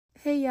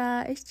Hey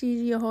y'all, it's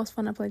Gigi, your host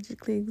for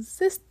Unapologetically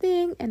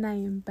Existing, and I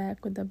am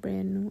back with a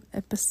brand new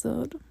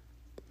episode.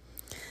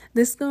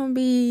 This is going to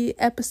be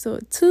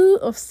episode 2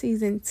 of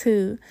season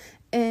 2,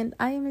 and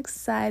I am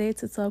excited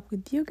to talk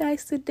with you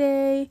guys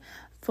today.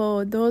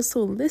 For those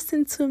who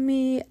listen to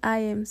me, I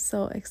am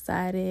so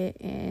excited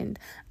and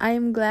I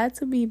am glad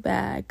to be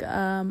back.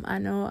 I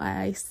know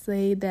I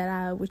say that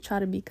I would try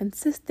to be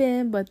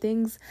consistent, but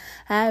things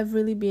have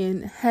really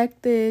been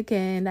hectic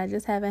and I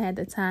just haven't had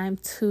the time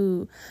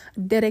to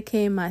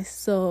dedicate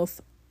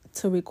myself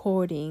to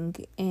recording.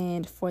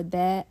 And for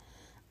that,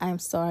 I'm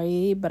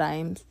sorry, but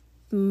I'm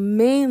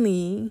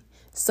mainly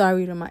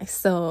sorry to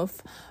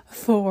myself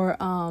for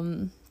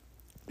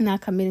not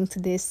committing to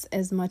this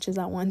as much as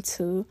I want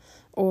to,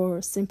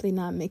 or simply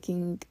not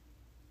making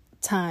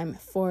time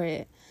for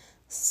it.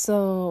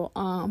 So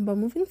but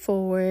moving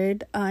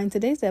forward, in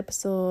today's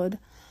episode,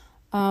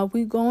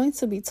 we're going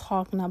to be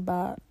talking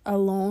about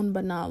alone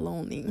but not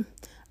lonely.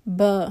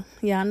 But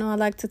yeah, I know I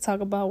like to talk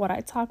about what I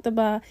talked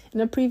about in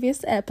the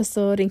previous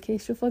episode in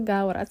case you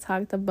forgot what I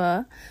talked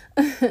about.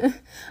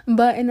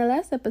 But in the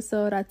last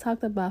episode, I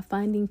talked about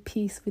finding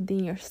peace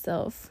within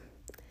yourself.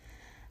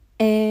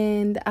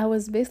 And I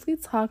was basically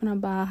talking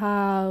about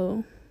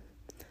how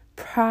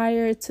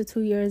prior to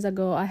 2 years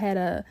ago, I had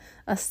a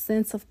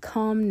sense of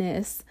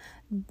calmness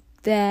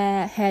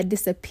that had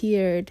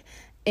disappeared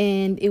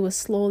and it was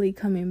slowly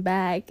coming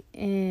back.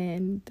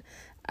 And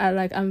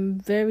I'm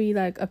very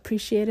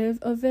appreciative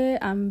of it.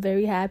 I'm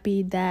very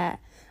happy that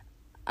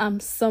I'm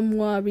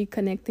somewhat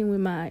reconnecting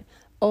with my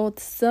old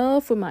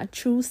self, with my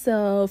true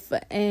self.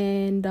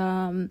 And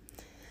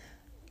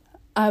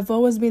I've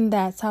always been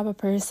that type of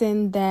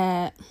person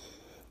that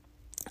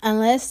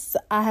unless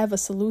I have a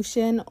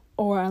solution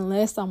or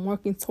unless I'm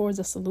working towards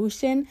a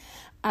solution,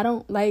 I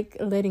don't like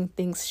letting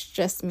things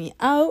stress me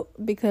out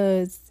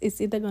because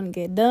it's either going to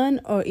get done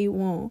or it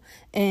won't.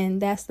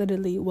 And that's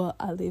literally what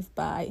I live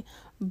by.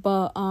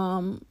 But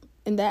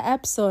in that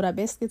episode, I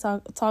basically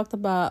talked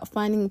about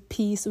finding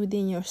peace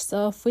within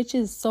yourself, which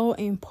is so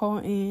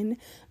important.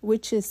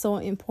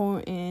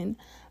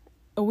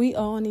 We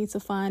all need to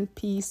find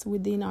peace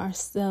within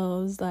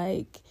ourselves.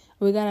 Like,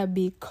 we gotta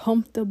be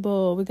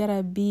comfortable. We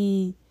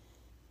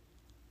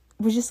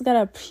just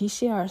gotta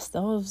appreciate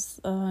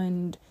ourselves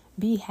and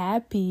be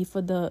happy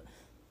for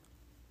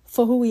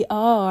who we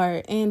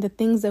are and the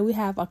things that we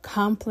have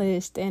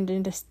accomplished, and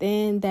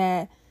understand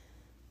that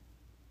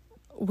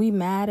we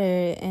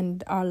matter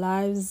and our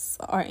lives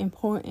are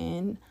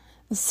important.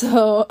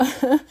 So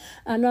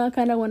I know I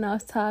kind of went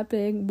off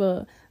topic,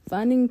 but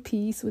finding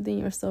peace within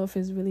yourself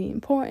is really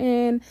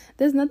important.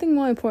 There's nothing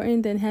more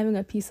important than having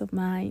a peace of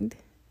mind.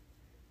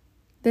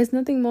 There's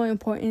nothing more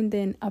important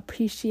than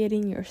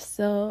appreciating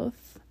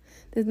yourself.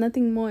 There's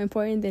nothing more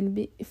important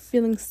than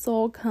feeling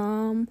so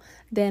calm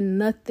that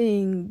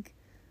nothing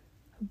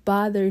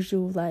bothers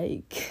you.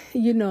 Like,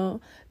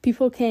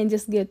 people can't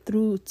just get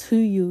through to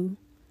you.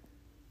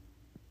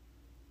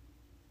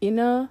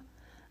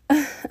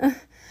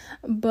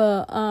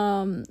 But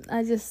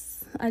I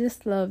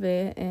just love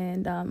it,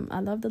 and I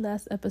love the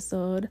last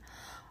episode.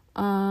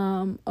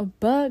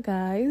 But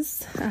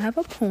guys, I have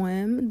a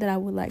poem that I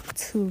would like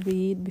to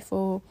read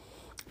before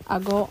I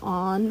go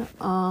on.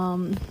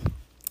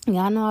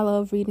 Yeah, I know I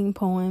love reading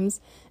poems,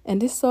 and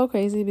this is so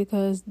crazy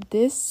because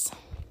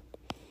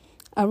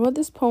I wrote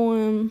this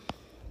poem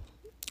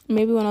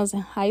maybe when I was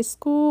in high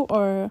school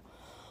or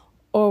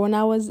when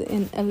I was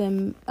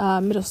in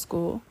middle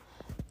school.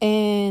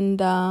 And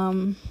I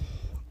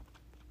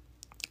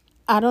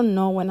don't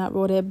know when I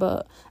wrote it,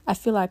 but I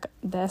feel like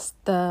that's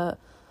the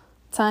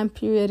time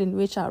period in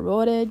which I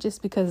wrote it,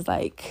 just because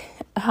like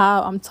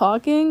how I'm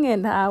talking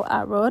and how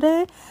I wrote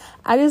it.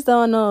 I just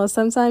don't know.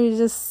 Sometimes you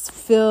just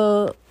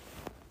feel,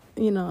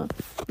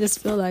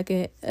 like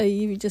it.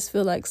 You just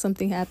feel like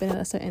something happened at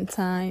a certain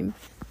time.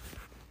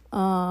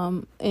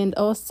 And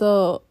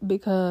also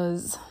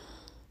because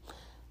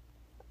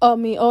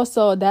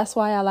that's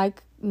why I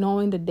like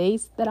knowing the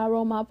dates that I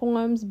wrote my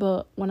poems.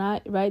 But when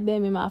I write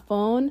them in my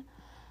phone,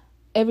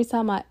 every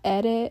time I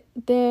edit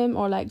them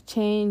or like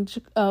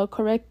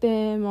correct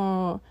them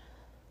or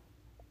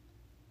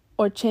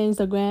change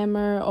the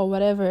grammar or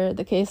whatever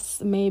the case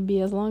may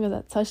be, as long as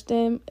I touch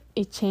them,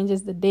 it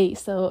changes the date.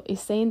 So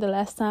it's saying the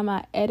last time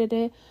I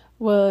edited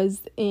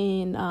was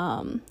in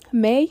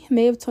May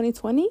of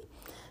 2020.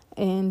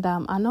 And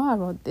I know I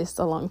wrote this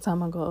a long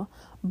time ago,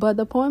 but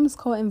the poem is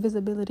called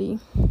Invisibility.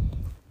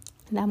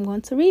 And I'm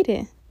going to read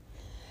it.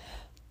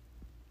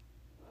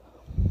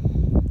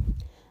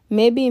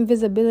 Maybe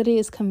invisibility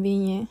is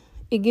convenient.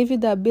 It gives you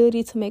the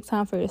ability to make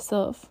time for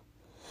yourself.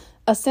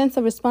 A sense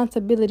of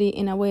responsibility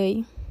in a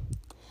way.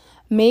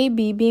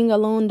 Maybe being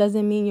alone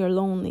doesn't mean you're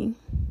lonely.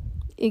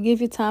 It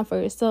gives you time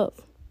for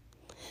yourself.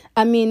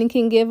 I mean, it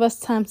can give us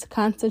time to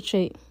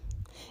concentrate.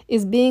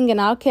 Is being an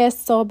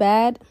outcast so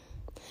bad?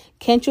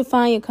 Can't you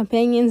find your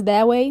companions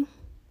that way?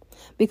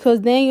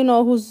 Because then you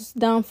know who's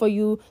down for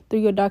you through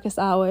your darkest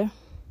hour.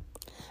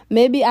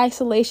 Maybe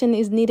isolation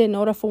is needed in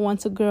order for one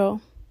to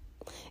grow.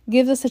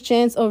 Gives us a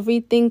chance of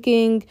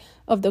rethinking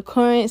of the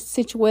current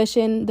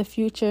situation, the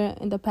future,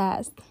 and the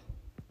past.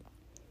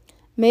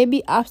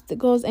 Maybe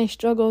obstacles and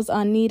struggles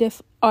are needed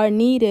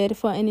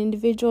for an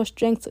individual's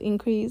strength to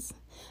increase.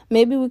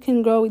 Maybe we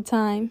can grow with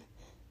time.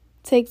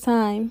 Take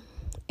time.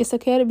 It's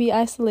okay to be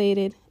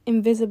isolated,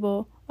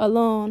 invisible,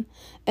 alone,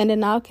 and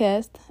an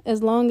outcast,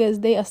 as long as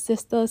they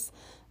assist us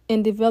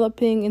in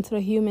developing into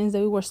the humans that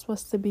we were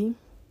supposed to be.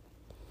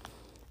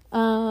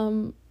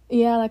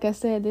 Yeah, like I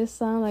said, this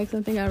sounds like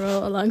something I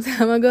wrote a long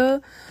time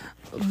ago,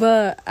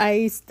 but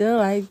I still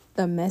like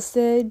the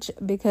message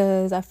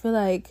because I feel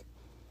like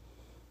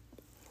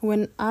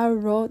when I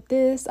wrote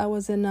this, I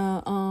was in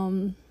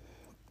a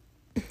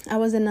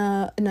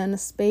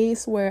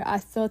space where I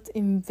felt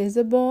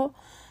invisible,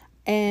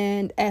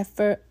 and at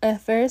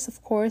first,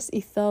 of course,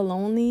 it felt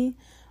lonely,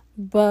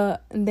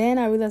 but then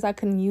I realized I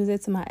can use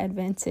it to my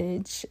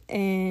advantage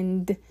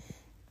and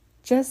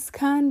just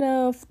kind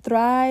of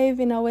thrive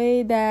in a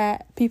way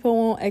that people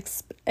won't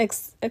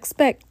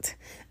expect.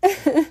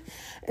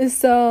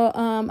 So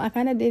I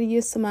kind of did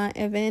use to my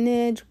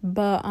advantage,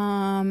 but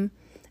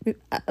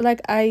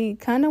like I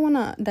kind of want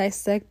to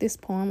dissect this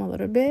poem a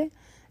little bit,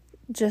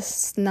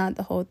 just not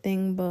the whole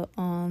thing, but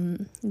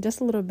just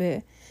a little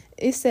bit.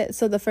 It said,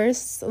 so the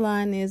first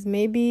line is,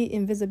 maybe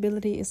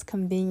invisibility is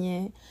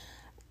convenient,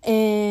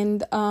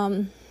 and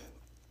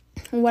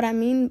what I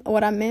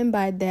meant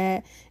by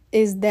that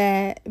is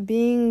that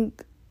being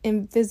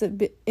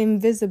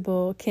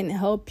invisible can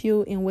help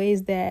you in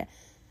ways that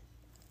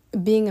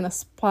being in a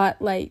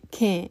spotlight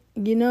can't.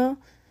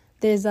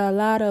 There's a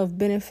lot of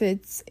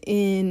benefits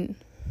in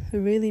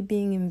really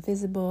being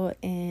invisible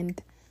and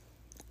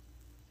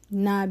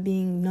not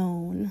being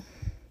known.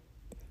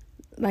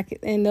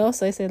 And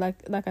also I said,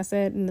 like I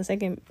said in the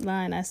second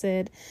line, I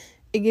said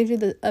it gives you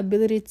the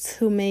ability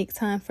to make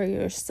time for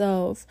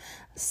yourself.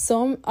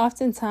 So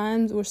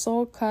oftentimes we're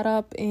so caught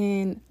up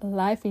in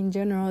life in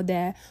general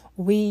that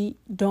we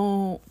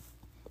don't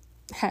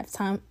have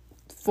time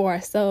for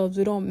ourselves.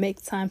 We don't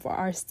make time for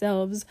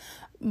ourselves.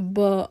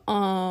 But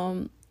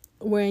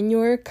when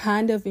you're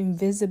kind of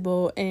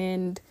invisible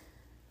and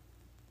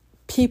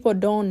people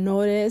don't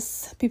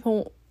notice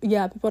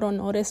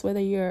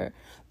whether you're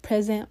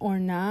present or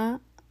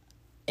not,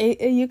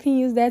 you can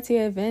use that to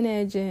your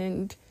advantage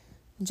and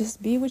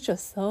just be with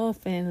yourself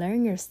and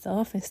learn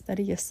yourself and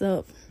study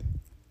yourself.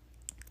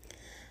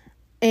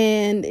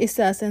 And it's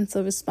a sense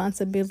of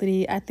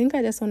responsibility. I think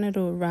I just wanted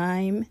to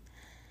rhyme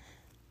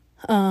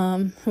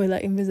with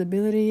like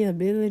invisibility,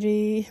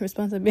 ability,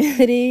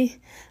 responsibility.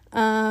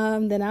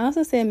 Then I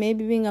also said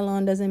maybe being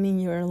alone doesn't mean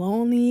you're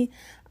lonely.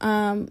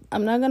 I'm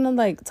not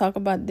gonna talk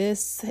about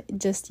this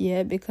just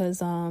yet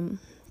because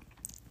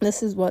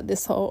this is what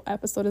this whole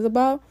episode is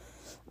about.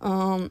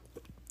 And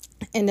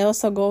it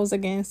also goes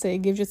against it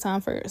gives you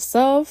time for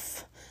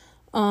yourself.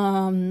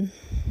 And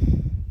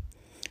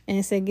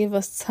it said give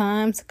us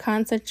time to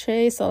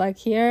concentrate. So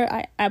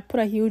here I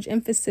put a huge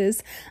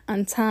emphasis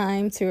on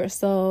time to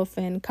yourself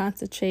and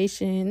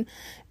concentration.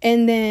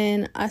 And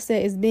then I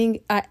said is being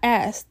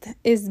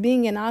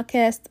an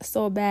outcast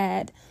so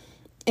bad?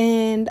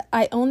 And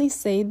I only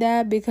say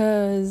that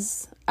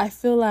because I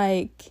feel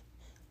like,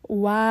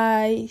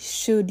 why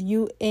should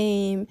you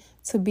aim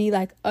to be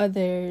like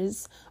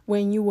others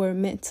when you were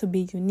meant to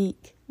be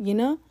unique?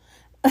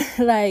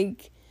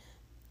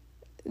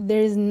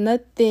 There's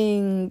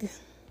nothing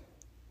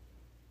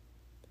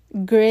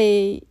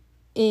great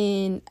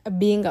in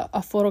being a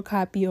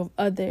photocopy of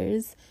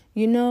others.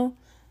 I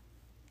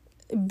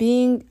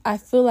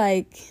feel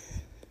like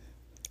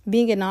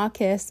being an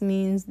outcast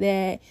means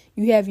that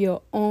you have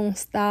your own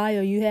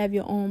style, you have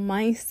your own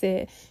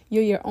mindset,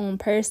 you're your own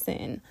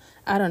person.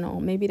 I don't know,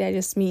 maybe that's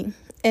just me.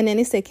 And then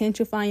it said, can't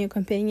you find your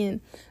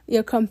companions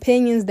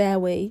that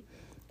way?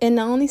 And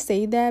I only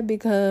say that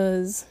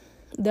because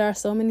there are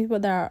so many people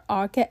that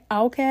are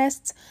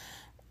outcasts,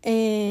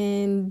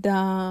 and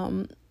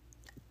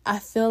I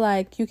feel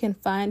like you can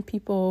find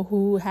people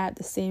who have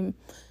the same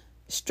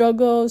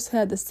struggles,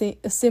 have a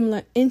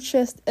similar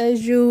interest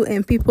as you,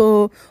 and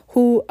people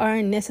who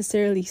aren't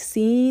necessarily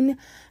seen,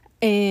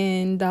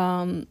 and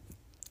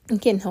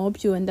can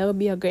help you, and that would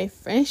be a great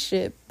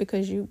friendship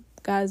because you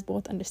guys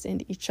both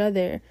understand each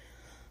other.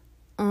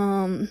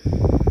 I'll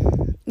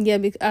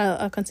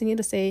continue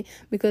to say,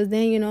 because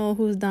then you know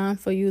who's down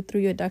for you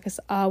through your darkest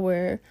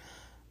hour.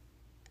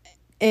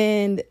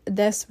 And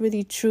that's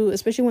really true,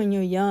 especially when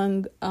you're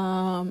young,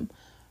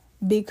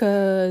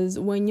 because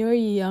when you're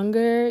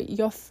younger,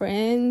 your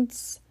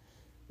friends,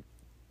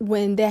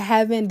 when they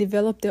haven't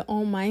developed their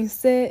own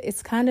mindset,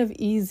 it's kind of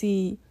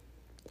easy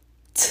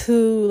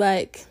to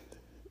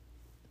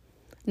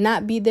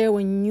not be there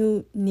when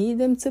you need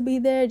them to be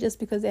there, just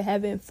because they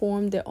haven't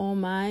formed their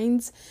own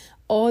minds.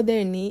 All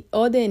they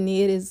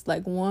need is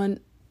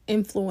one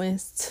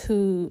influence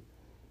to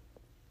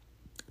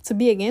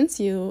be against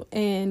you.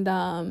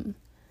 And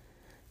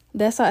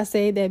that's why I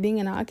say that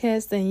being an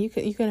outcast, then you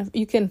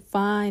can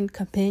find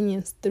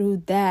companions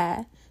through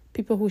that,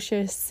 people who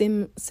share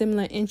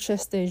similar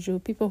interests as you,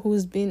 people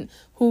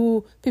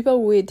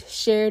people with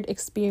shared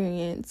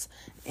experience.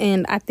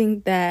 And I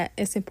think that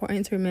it's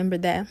important to remember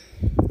that.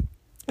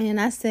 And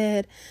I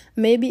said,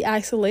 maybe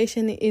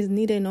isolation is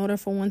needed in order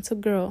for one to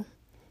grow.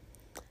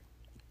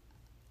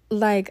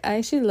 Like, I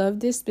actually love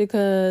this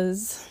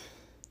because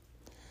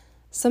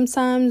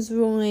sometimes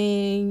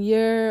when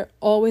you're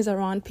always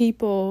around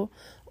people,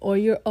 or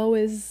you're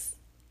always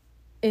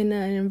in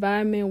an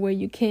environment where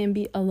you can't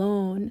be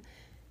alone,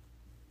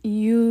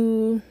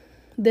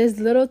 there's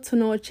little to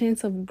no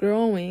chance of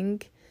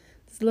growing.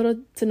 There's little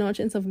to no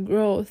chance of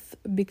growth,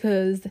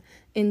 because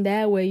in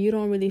that way you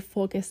don't really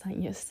focus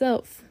on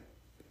yourself.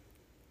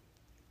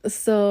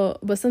 So,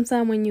 but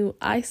sometimes when you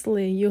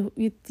isolate,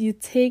 you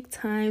take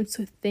time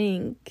to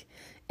think,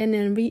 and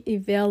then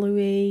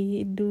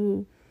reevaluate,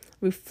 do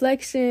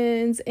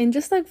reflections, and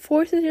just like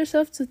forces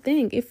yourself to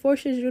think. It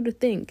forces you to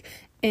think,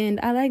 and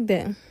I like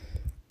that,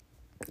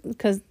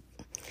 because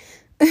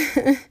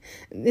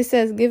it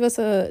says give us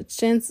a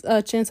chance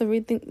of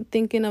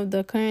rethinking of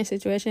the current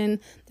situation,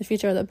 the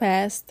future, or the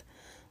past.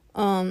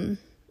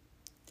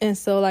 And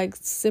so, like,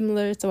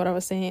 similar to what I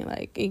was saying,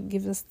 like, it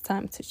gives us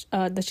time to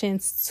the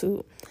chance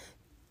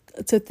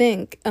to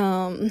think.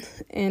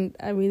 And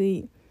I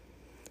really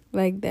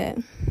like that.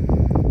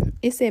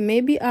 It said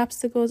maybe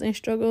obstacles and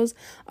struggles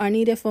are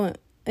needed for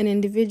an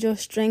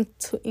individual's strength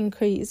to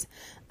increase.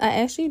 I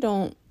actually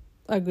don't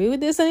agree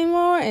with this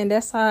anymore, and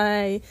that's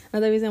why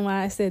another reason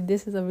why I said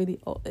this is a really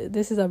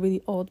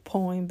old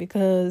poem,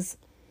 because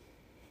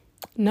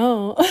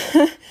no,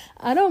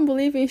 I don't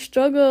believe in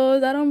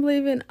struggles. I don't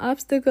believe in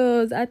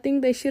obstacles. I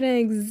think they shouldn't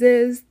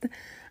exist.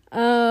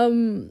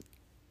 I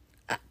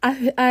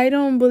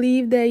don't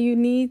believe that you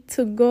need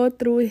to go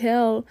through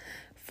hell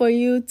for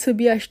you to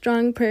be a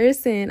strong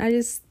person. I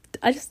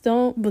just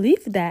don't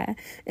believe that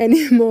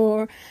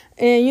anymore.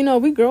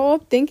 And we grow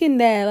up thinking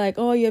that, like,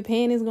 oh, your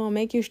pain is gonna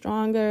make you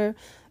stronger,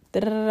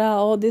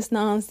 all this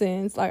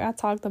nonsense. Like, I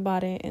talked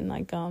about it in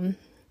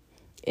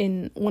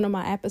in one of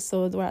my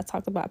episodes where I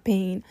talked about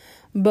pain.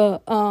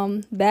 But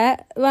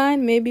that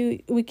line,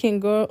 maybe we can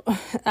go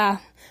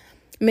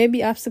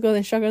maybe obstacles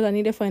and struggles are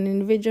needed for an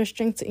individual's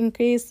strength to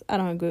increase. I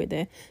don't agree with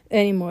that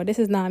anymore. This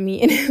is not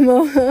me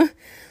anymore.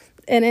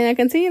 And then I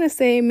continue to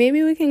say,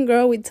 maybe we can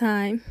grow with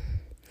time.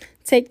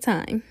 Take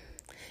time.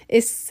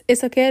 It's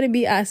okay to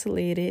be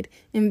isolated,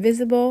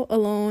 invisible,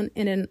 alone,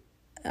 and an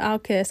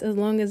outcast, as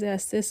long as it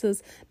assists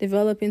us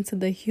develop into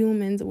the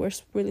humans we're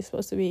really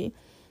supposed to be.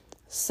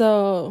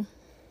 So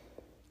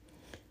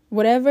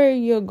whatever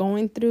you're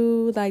going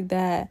through, like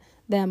that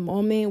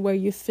moment where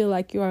you feel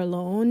like you're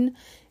alone,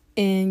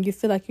 and you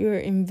feel like you're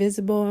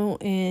invisible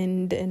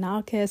and an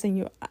outcast, and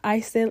you're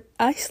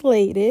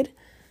isolated,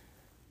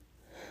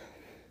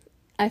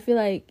 I feel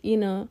like,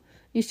 you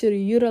should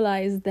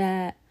utilize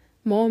that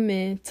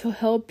moment to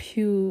help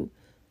you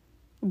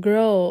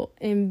grow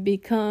and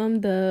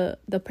become the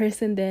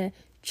person that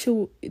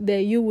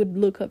you would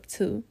look up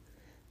to.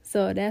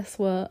 So that's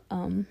what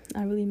I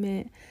really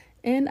meant.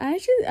 And I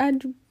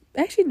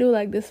actually do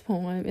like this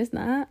poem. It's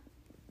not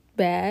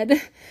bad.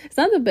 It's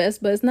not the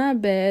best, but it's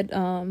not bad.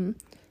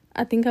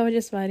 I think I was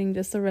just writing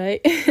just to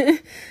write.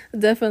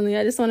 Definitely,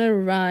 I just want to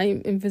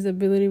rhyme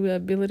invisibility with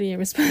ability and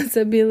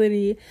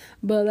responsibility.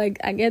 But like,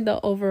 I get the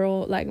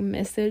overall like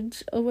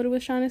message of what it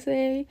was trying to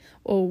say,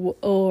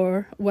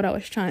 or what I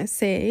was trying to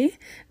say,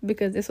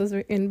 because this was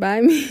written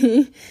by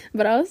me.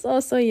 But I was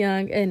also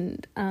young,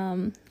 and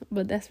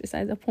but that's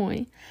beside the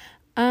point.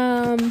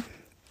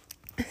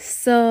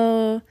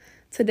 So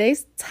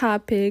today's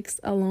topics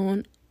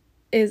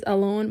is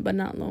alone but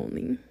not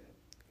lonely.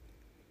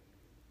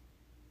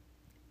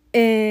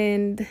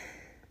 And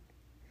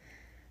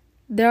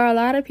there are a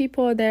lot of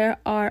people that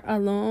are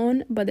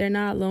alone, but they're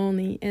not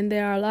lonely. And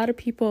there are a lot of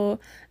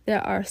people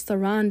that are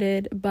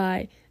surrounded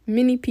by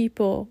many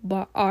people,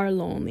 but are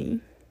lonely.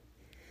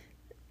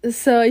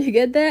 So you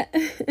get that?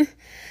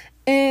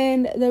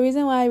 And the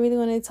reason why I really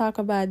wanted to talk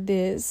about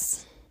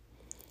this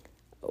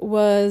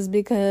was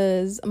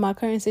because my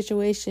current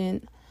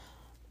situation,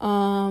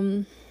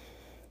 a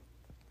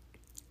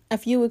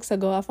few weeks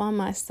ago, I found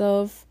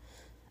myself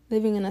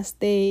living in a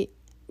state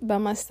by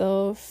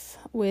myself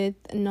with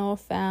no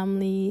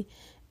family,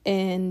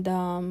 and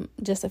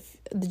just a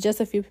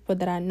few people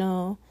that I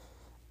know.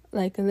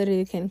 Like, I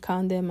literally can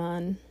count them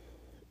on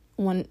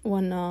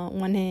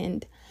one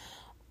hand.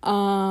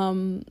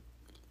 And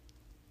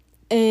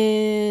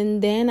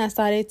then I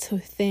started to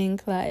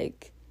think,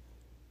 like,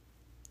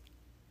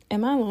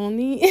 am I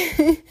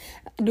lonely?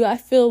 Do I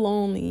feel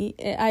lonely?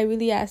 I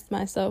really asked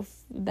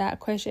myself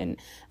that question.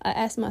 I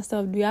asked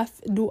myself,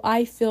 do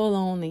I feel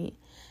lonely?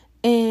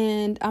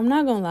 And I'm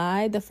not gonna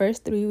lie, the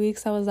first 3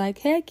 weeks I was like,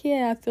 heck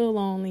yeah, I feel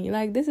lonely.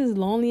 Like, this is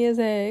lonely as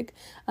heck.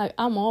 Like,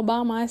 I'm all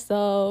by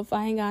myself.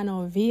 I ain't got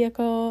no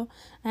vehicle.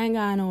 I ain't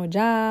got no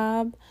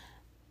job.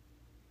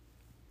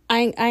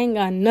 I ain't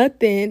got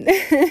nothing.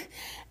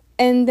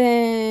 And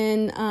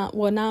then, now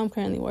I'm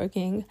currently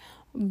working.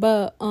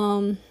 But,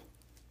 and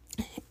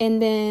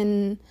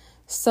then,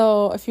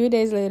 so a few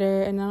days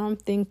later, and now I'm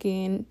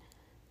thinking,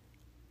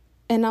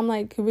 And I'm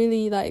like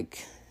really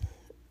like,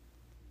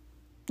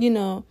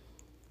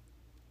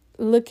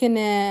 looking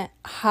at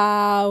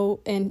how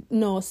and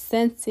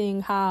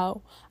sensing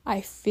how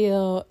I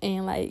feel,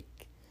 and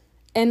like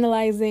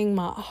analyzing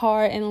my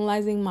heart,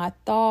 analyzing my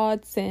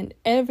thoughts and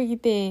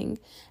everything.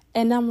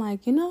 And I'm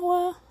like, you know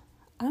what?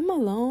 I'm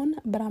alone,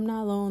 but I'm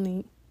not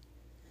lonely.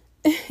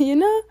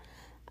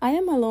 I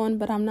am alone,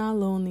 but I'm not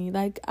lonely.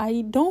 Like,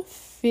 I don't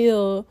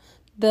feel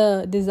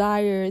the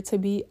desire to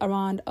be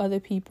around other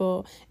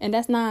people. And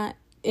that's not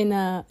in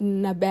a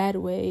bad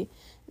way.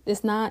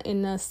 It's not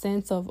in a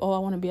sense of, I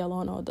want to be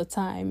alone all the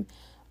time.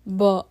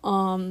 But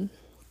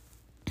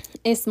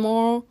it's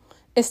more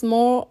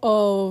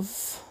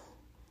of,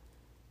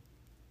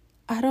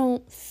 I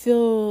don't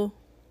feel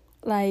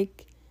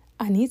like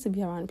I need to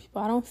be around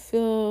people. I don't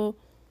feel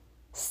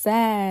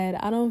sad.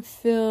 I don't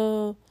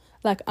feel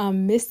like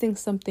I'm missing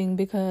something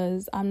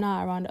because I'm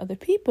not around other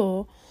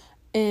people.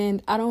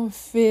 And I don't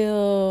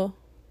feel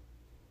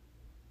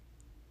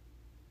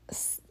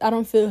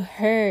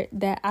hurt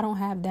that I don't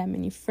have that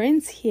many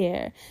friends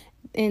here,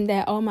 and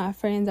that all my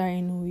friends are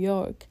in New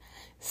York.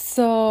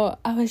 So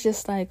I was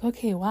just like,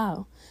 okay,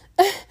 wow.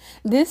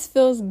 This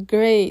feels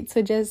great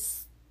to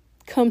just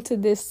come to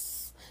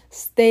this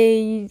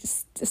to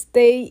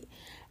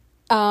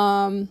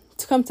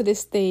come to this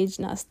stage,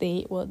 not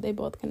state, well, they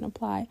both can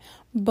apply,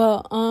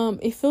 but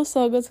it feels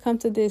so good to come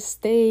to this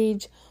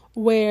stage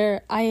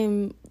where I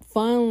am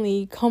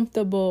finally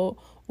comfortable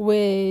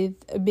with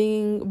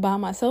being by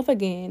myself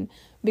again,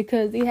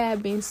 because it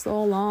had been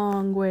so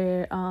long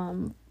where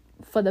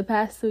for the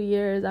past 2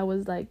 years I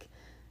was like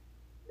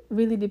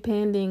really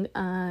depending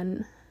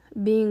on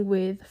being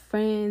with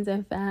friends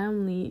and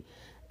family.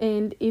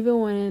 And even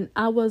when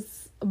I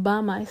was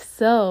by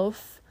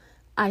myself,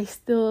 I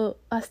still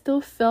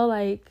felt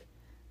like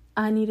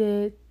I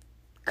needed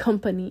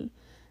company.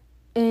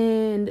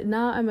 And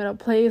now I'm at a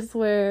place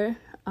where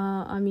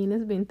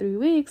it's been 3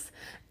 weeks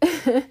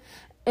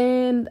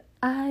and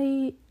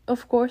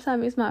of course I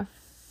miss my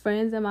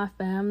friends and my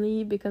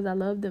family because I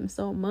love them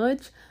so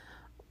much.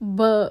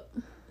 But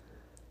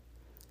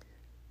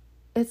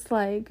it's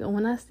like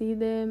when I see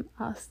them,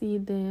 I'll see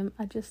them.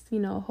 I just,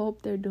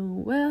 hope they're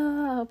doing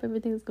well. I hope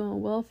everything's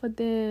going well for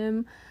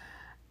them.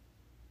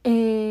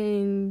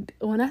 And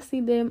when I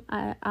see them,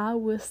 I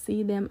will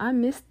see them. I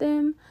miss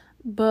them,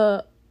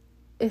 but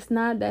it's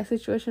not that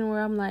situation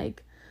where I'm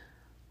like,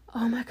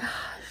 oh my gosh,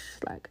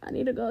 like I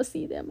need to go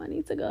see them.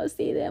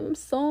 I'm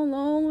so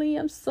lonely.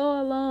 I'm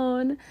so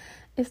alone.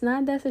 It's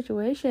not that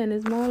situation.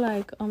 It's more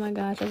like, oh my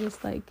gosh, I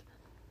just like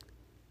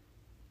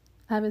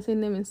haven't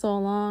seen them in so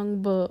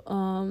long, but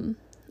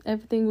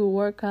everything will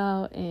work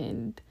out.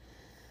 And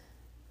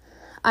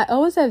I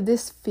always have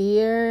this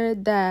fear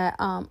that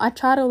I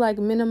try to like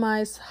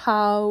minimize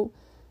how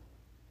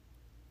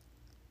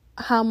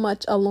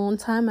much alone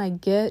time I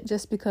get,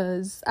 just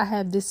because I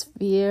have this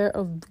fear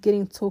of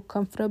getting too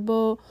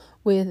comfortable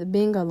with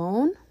being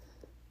alone.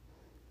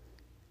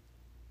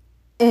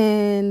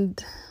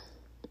 And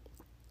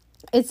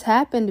it's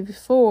happened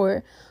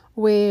before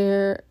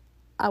where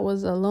I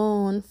was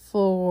alone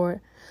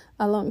for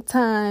a long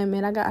time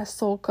and I got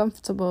so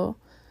comfortable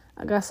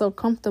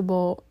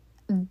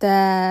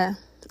that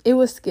it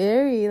was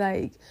scary.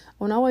 Like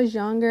when I was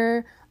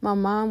younger, my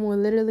mom would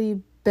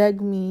literally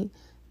beg me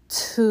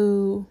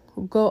to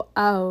go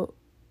out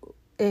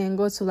and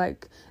go to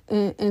like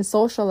and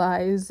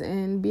socialize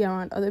and be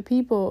around other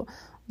people.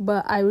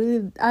 But I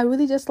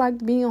really just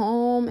liked being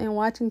home and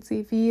watching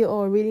TV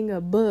or reading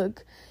a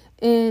book.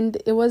 And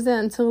it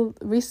wasn't until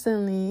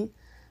recently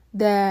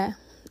that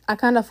I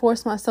kind of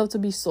forced myself to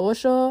be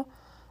social.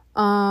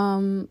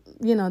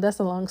 That's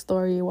a long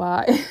story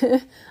why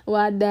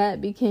why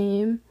that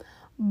became.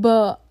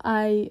 But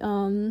I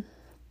kind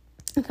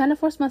of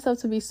forced myself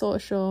to be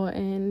social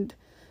and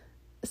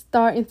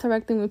start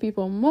interacting with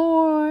people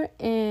more.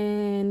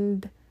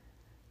 And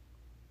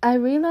I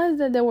realized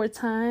that there were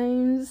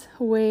times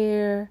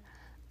where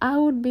I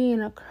would be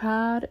in a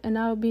crowd and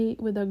I would be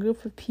with a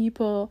group of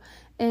people,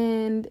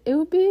 and it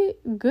would be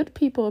good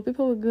people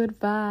with good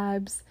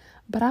vibes,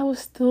 but I would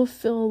still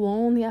feel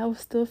lonely. I would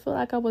still feel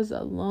like I was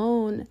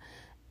alone.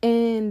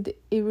 And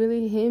it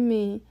really hit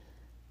me,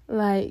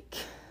 like,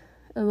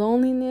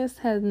 loneliness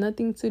has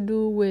nothing to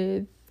do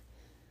with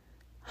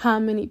how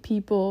many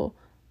people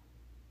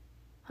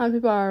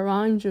are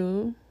around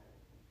you.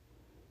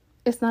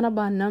 It's not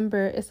about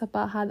number. It's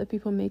about how the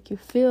people make you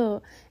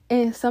feel.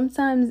 And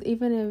sometimes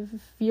even if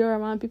you're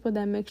around people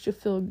that makes you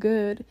feel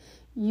good,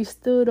 you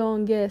still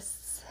don't get,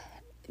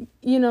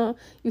 you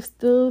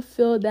still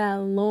feel that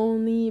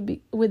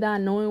lonely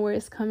without knowing where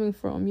it's coming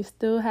from. You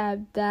still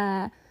have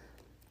that,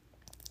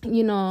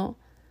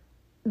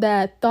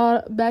 that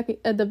thought back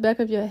at the back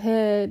of your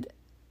head,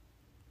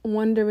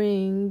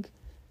 wondering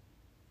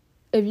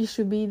if you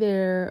should be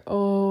there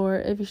or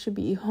if you should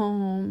be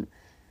home.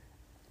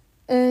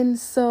 And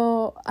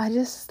so I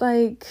just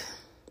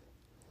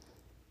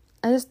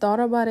thought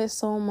about it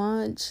so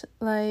much.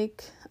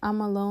 Like, I'm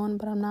alone,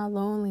 but I'm not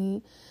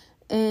lonely.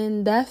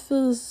 And that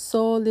feels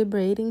so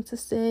liberating to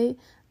say.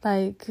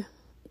 Like,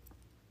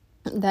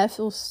 that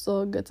feels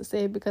so good to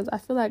say, because I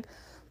feel like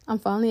I'm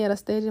finally at a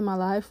stage in my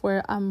life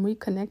where I'm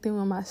reconnecting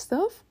with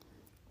myself.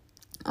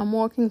 I'm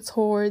working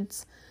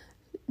towards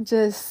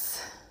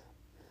just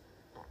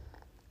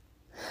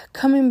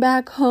coming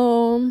back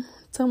home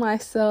to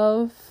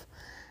myself.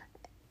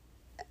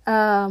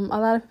 A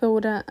lot of people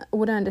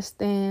wouldn't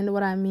understand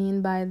what I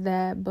mean by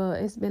that, but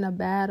it's been a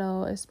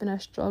battle. It's been a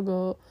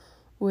struggle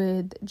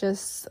with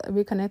just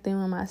reconnecting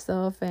with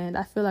myself, and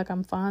I feel like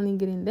I'm finally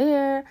getting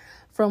there.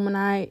 From when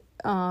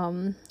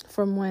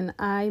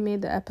I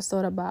made the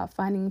episode about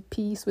finding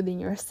peace within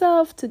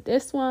yourself to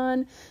this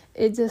one,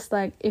 it just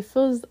like it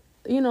feels,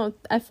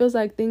 I feels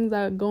like things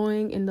are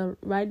going in the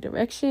right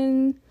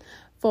direction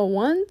for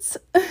once.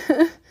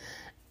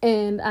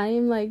 And I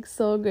am like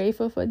so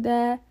grateful for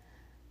that.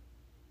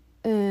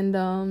 And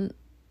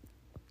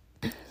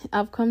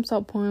I've come to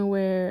a point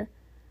where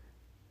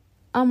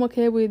I'm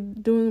okay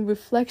with doing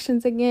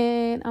reflections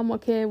again. I'm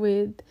okay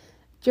with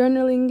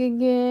journaling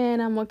again.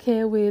 I'm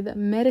okay with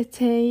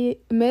meditating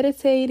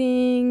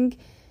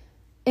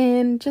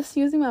and just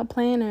using my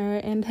planner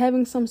and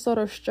having some sort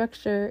of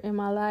structure in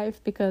my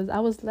life, because I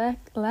was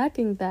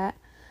lacking that.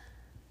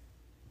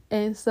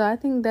 And so I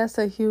think that's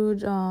a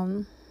huge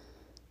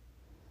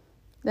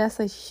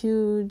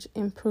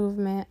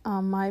improvement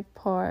on my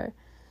part.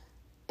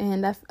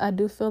 And I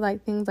do feel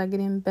like things are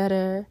getting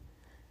better.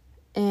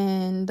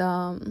 And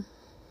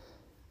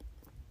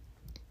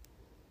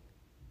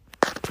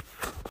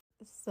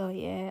so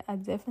yeah, I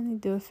definitely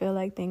do feel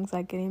like things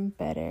are getting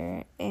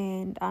better.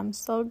 And I'm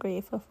so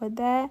grateful for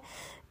that.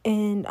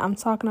 And I'm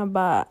talking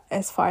about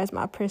as far as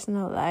my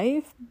personal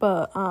life.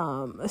 But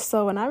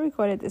so when I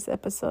recorded this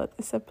episode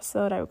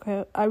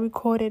I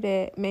recorded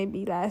it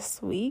maybe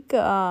last week.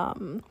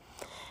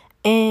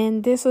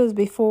 And this was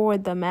before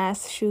the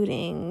mass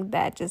shooting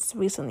that just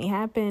recently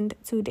happened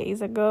 2 days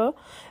ago.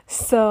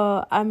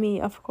 So, I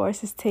mean, of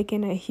course, it's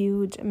taken a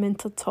huge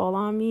mental toll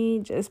on me,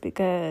 just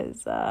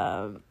because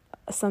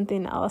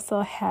something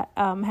also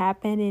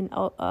happened in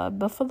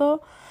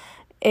Buffalo.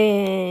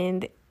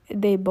 And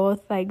they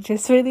both like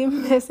just really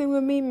messing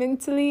with me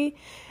mentally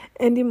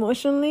and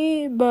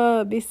emotionally.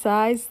 But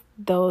besides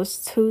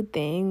those two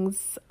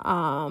things,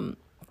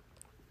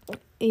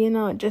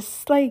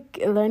 just like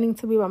learning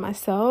to be by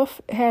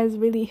myself has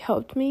really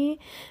helped me,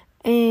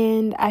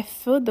 and I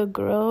feel the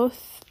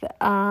growth.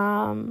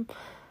 I'm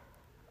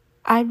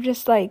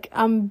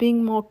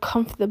being more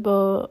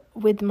comfortable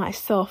with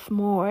myself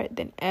more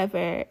than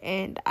ever,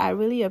 and I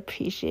really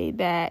appreciate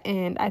that.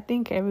 And I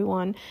think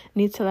everyone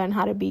needs to learn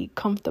how to be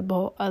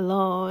comfortable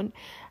alone,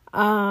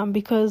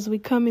 because we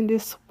come in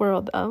this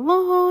world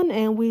alone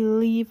and we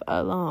leave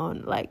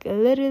alone. Like,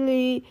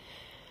 literally,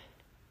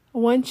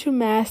 once you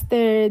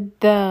master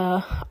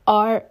the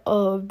art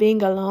of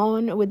being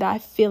alone without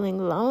feeling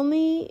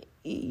lonely,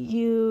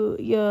 your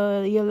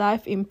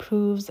life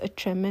improves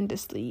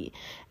tremendously.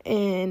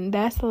 And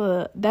that's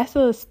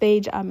a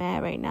stage I'm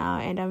at right now,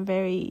 and I'm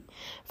very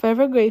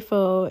forever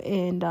grateful.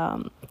 And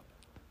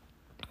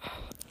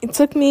it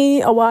took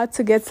me a while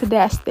to get to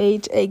that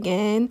stage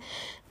again.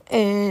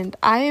 And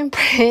I am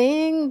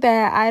praying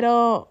that I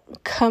don't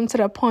come to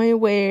the point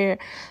where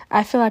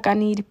I feel like I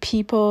need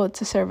people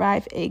to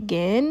survive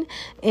again.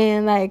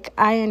 And I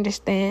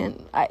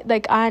understand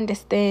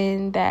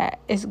that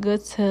it's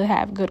good to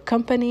have good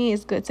company.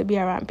 It's good to be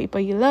around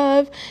people you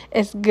love.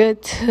 It's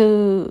good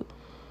to,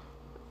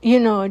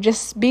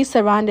 just be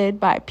surrounded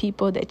by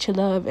people that you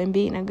love and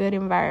be in a good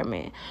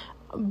environment.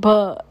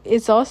 But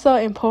it's also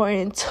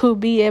important to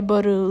be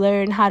able to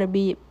learn how to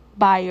be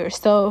by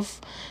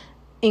yourself,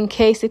 in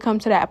case it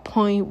comes to that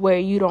point where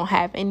you don't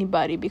have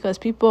anybody, because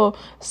people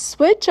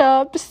switch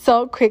up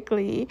so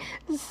quickly.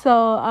 So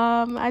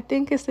I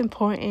think it's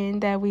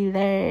important that we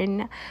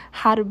learn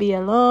how to be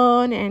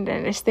alone and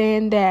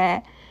understand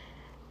that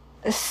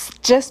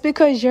just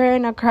because you're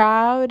in a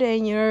crowd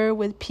and you're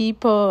with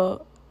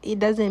people, it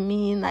doesn't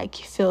mean like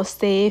you feel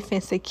safe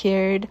and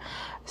secured.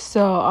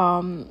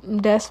 So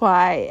that's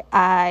why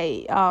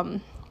I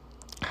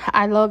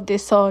love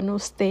this whole new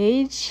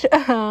stage,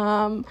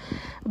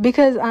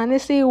 because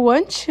honestly,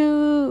 once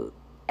you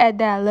at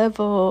that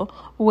level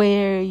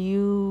where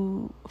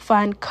you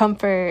find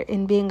comfort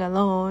in being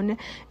alone,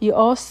 you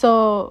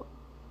also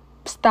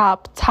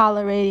stop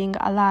tolerating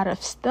a lot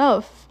of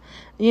stuff,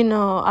 a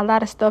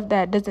lot of stuff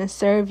that doesn't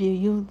serve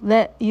you.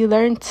 You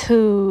learn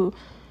to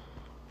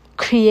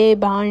create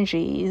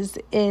boundaries,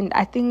 and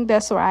I think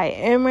that's where I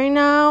am right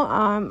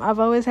now. I've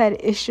always had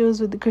issues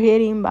with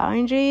creating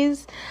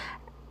boundaries.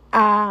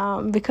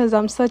 Because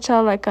I'm such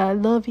a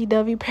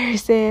lovey-dovey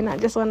person. I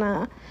just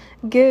wanna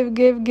give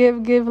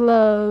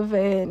love,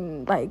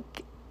 and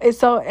it's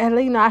so,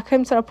 and I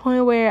came to the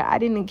point where I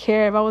didn't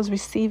care if I was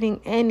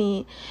receiving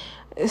any.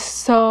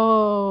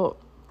 So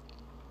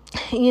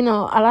a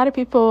lot of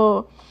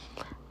people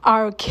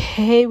are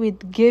okay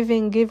with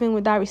giving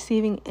without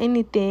receiving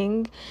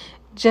anything,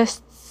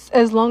 just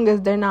as long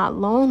as they're not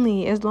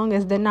lonely, as long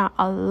as they're not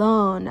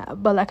alone.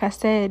 But like I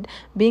said,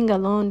 being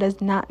alone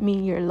does not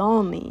mean you're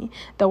lonely.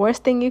 The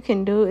worst thing you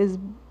can do is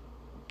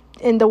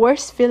and the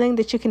worst feeling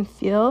that you can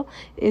feel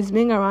is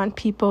being around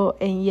people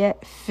and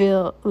yet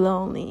feel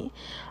lonely.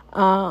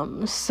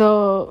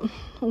 So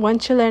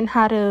once you learn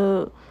how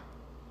to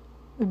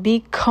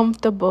be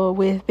comfortable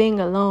with being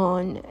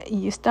alone,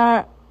 you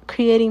start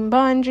creating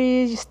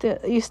boundaries,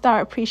 you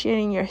start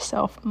appreciating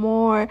yourself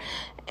more,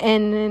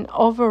 and then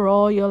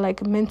overall your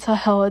like mental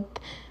health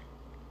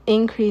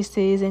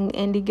increases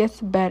and it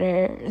gets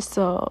better.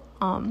 So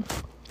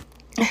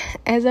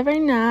as of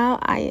right now,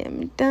 I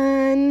am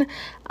done.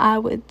 I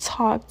would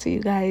talk to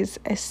you guys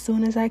as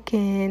soon as I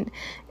can.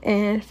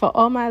 And for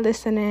all my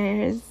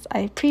listeners, I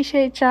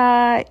appreciate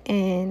y'all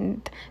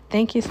and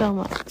thank you so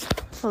much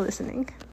for listening.